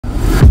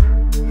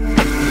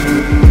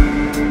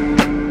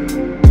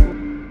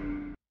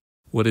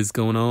What is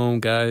going on,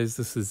 guys?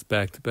 This is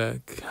Back to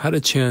Back. Had a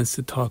chance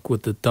to talk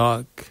with the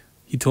doc.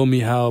 He told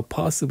me how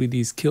possibly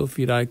these kill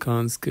feed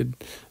icons could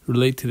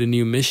relate to the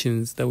new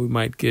missions that we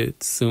might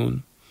get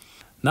soon.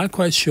 Not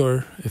quite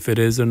sure if it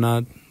is or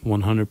not,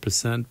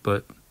 100%,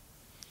 but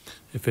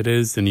if it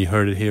is, then you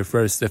heard it here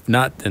first. If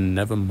not, then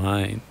never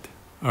mind.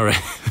 All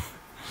right.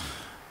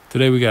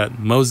 Today we got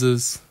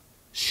Moses,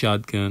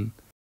 shotgun,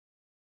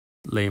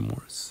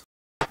 Laymores.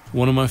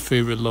 One of my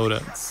favorite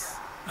loadouts.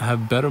 I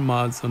have better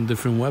mods on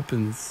different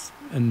weapons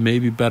and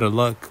maybe better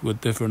luck with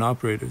different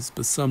operators,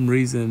 but some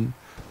reason,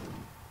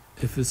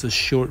 if it's a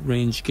short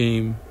range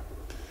game,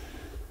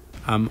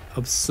 I'm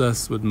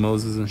obsessed with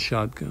Moses and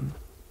shotgun.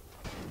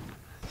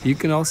 You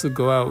can also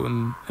go out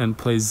and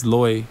play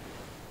Zloy,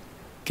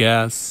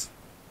 gas,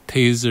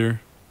 taser,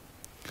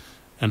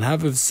 and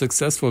have a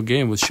successful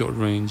game with short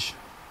range.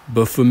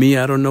 But for me,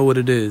 I don't know what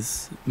it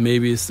is.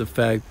 Maybe it's the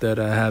fact that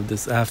I have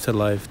this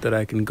afterlife that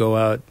I can go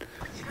out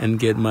and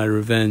get my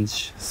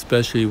revenge,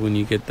 especially when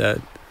you get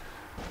that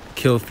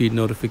kill feed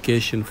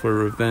notification for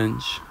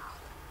revenge.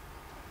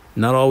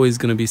 Not always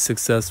going to be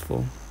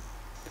successful,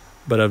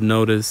 but I've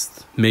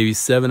noticed maybe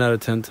 7 out of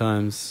 10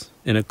 times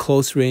in a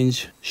close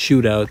range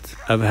shootout,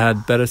 I've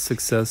had better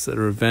success at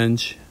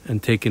revenge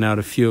and taken out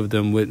a few of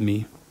them with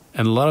me.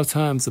 And a lot of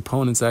times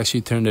opponents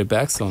actually turn their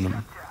backs on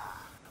them,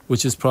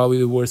 which is probably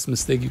the worst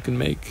mistake you can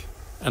make.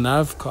 And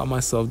I've caught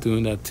myself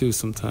doing that too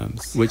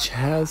sometimes, which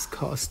has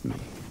cost me.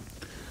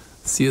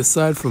 See,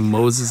 aside from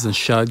Moses and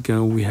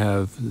shotgun, we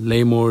have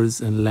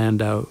Laymores and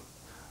Loadout,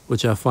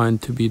 which I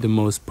find to be the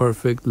most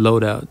perfect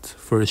loadout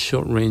for a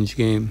short-range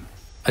game.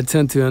 I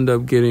tend to end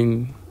up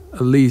getting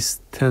at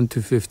least 10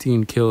 to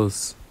 15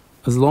 kills,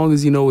 as long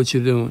as you know what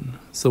you're doing.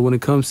 So when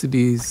it comes to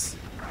these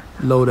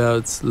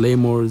loadouts,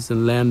 Laymores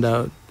and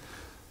Loadout,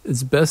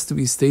 it's best to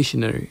be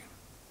stationary.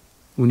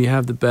 When you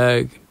have the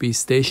bag, be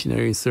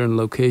stationary in certain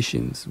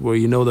locations where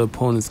you know the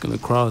opponent's going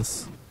to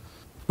cross.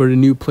 For the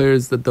new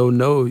players that don't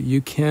know, you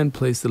can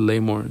place the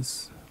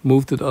Laymores,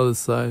 move to the other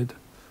side.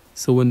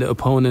 So when the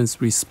opponents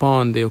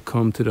respawn, they'll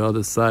come to the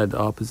other side, the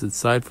opposite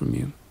side from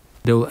you.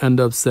 They'll end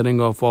up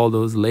setting off all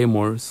those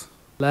Laymores.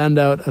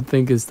 Loadout, I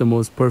think, is the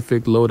most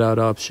perfect loadout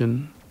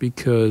option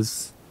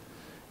because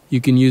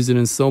you can use it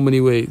in so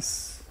many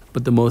ways.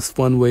 But the most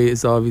fun way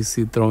is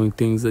obviously throwing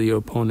things at your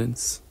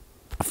opponents.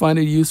 I find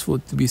it useful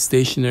to be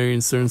stationary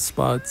in certain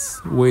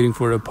spots, waiting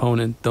for the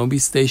opponent. Don't be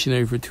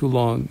stationary for too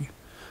long.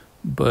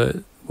 But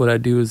what I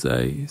do is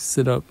I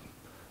sit up,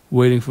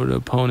 waiting for the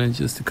opponent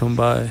just to come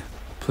by,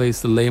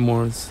 place the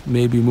Laymores,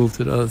 maybe move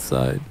to the other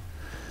side.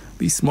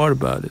 Be smart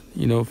about it,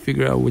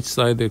 figure out which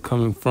side they're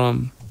coming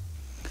from,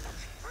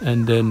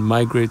 and then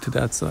migrate to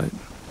that side.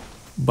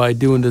 By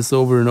doing this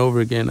over and over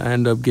again, I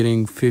end up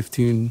getting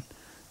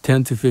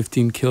 10 to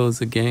 15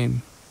 kills a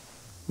game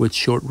with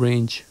short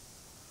range.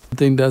 I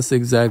think that's the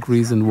exact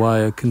reason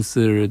why I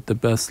consider it the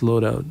best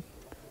loadout,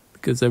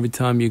 because every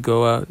time you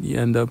go out, you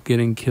end up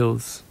getting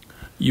kills.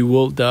 You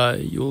will die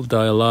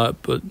a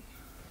lot, but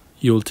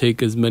you'll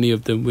take as many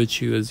of them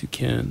with you as you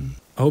can.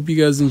 I hope you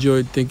guys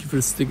enjoyed. Thank you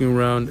for sticking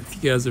around. If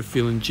you guys are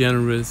feeling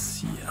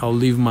generous, I'll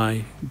leave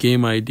my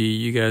game ID.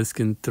 You guys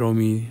can throw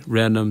me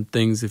random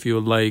things if you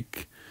would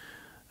like.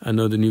 I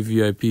know the new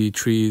VIP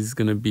tree is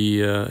going to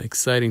be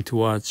exciting to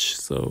watch,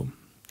 so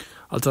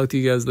I'll talk to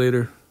you guys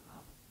later.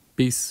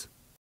 Peace.